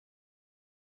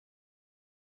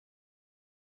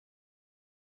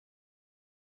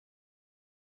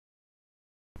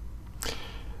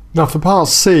Now for part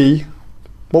C,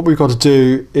 what we've got to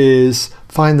do is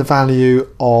find the value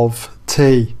of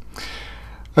t.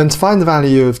 And to find the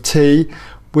value of t,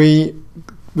 we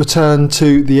return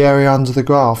to the area under the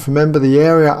graph. Remember, the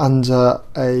area under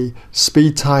a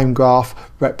speed time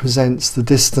graph represents the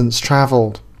distance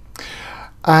travelled.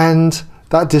 And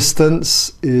that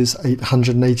distance is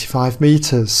 885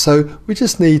 meters. So we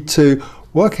just need to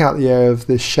work out the area of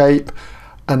this shape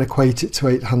and equate it to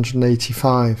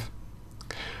 885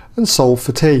 and solve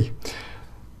for t.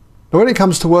 Now when it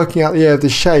comes to working out the area of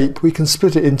this shape, we can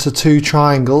split it into two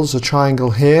triangles, a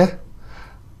triangle here,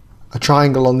 a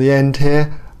triangle on the end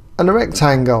here, and a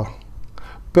rectangle.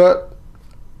 But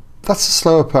that's a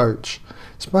slow approach.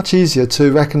 It's much easier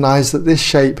to recognize that this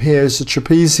shape here is a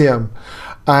trapezium,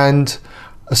 and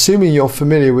assuming you're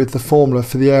familiar with the formula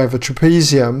for the area of a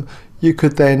trapezium, you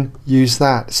could then use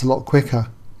that. It's a lot quicker.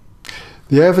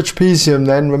 The area of a trapezium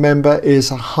then, remember, is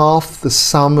half the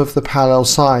sum of the parallel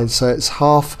sides. So it's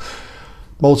half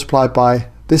multiplied by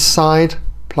this side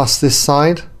plus this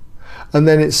side, and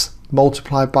then it's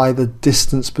multiplied by the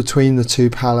distance between the two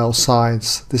parallel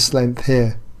sides, this length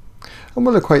here. And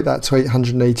we'll equate that to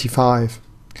 885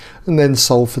 and then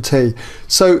solve for t.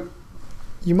 So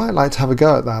you might like to have a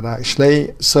go at that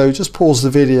actually. So just pause the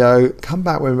video, come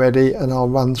back when ready, and I'll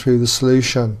run through the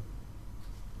solution.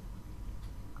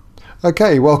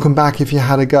 Okay, welcome back if you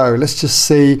had a go. Let's just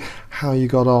see how you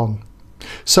got on.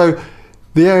 So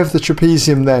the area of the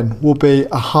trapezium then will be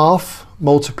a half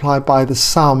multiplied by the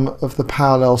sum of the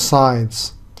parallel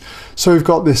sides. So we've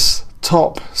got this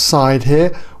top side here,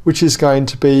 which is going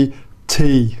to be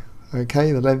t.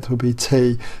 Okay, the length will be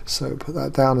t. So put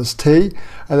that down as t.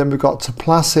 And then we've got to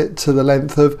plus it to the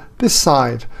length of this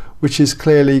side, which is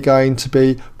clearly going to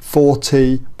be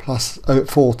 4t plus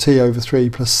 4t over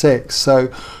 3 plus 6.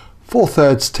 So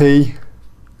 4/3 t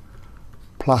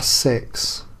plus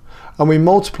 6. And we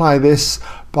multiply this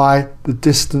by the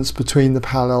distance between the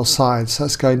parallel sides. So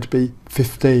that's going to be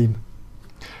 15.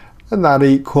 And that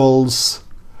equals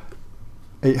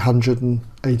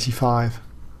 885.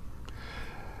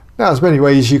 Now, there's many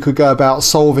ways you could go about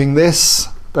solving this,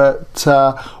 but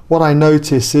what I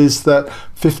notice is that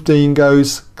 15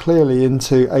 goes clearly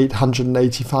into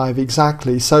 885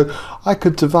 exactly. So I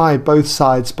could divide both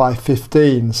sides by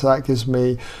 15. So that gives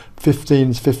me 15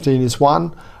 is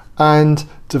 1. And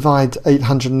divide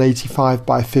 885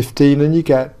 by 15 and you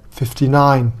get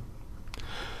 59.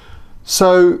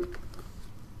 So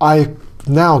I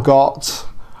now got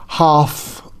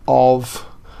half of,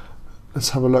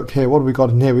 let's have a look here, what have we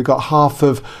got in here? We've got half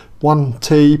of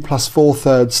 1t plus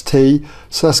 4/3 t,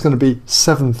 so that's going to be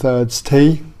 7/3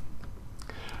 t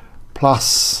plus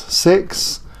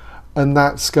 6, and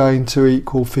that's going to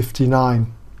equal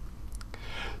 59.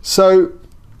 So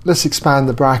let's expand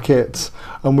the bracket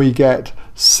and we get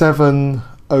 7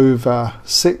 over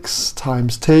 6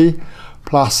 times t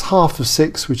plus half of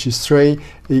 6, which is 3,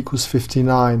 equals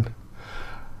 59.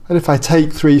 And if I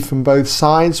take 3 from both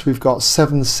sides, we've got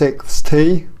 7/6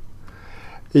 t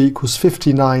equals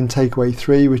 59, take away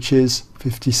 3, which is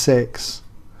 56.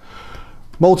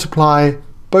 Multiply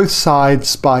both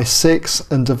sides by 6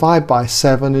 and divide by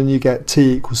 7 and you get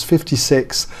t equals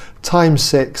 56 times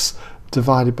 6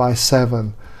 divided by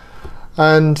 7.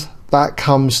 And that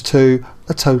comes to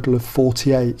a total of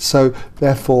 48. So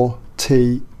therefore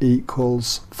t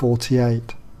equals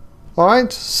 48.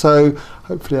 Alright, so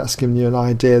hopefully that's given you an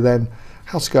idea then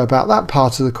how to go about that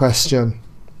part of the question.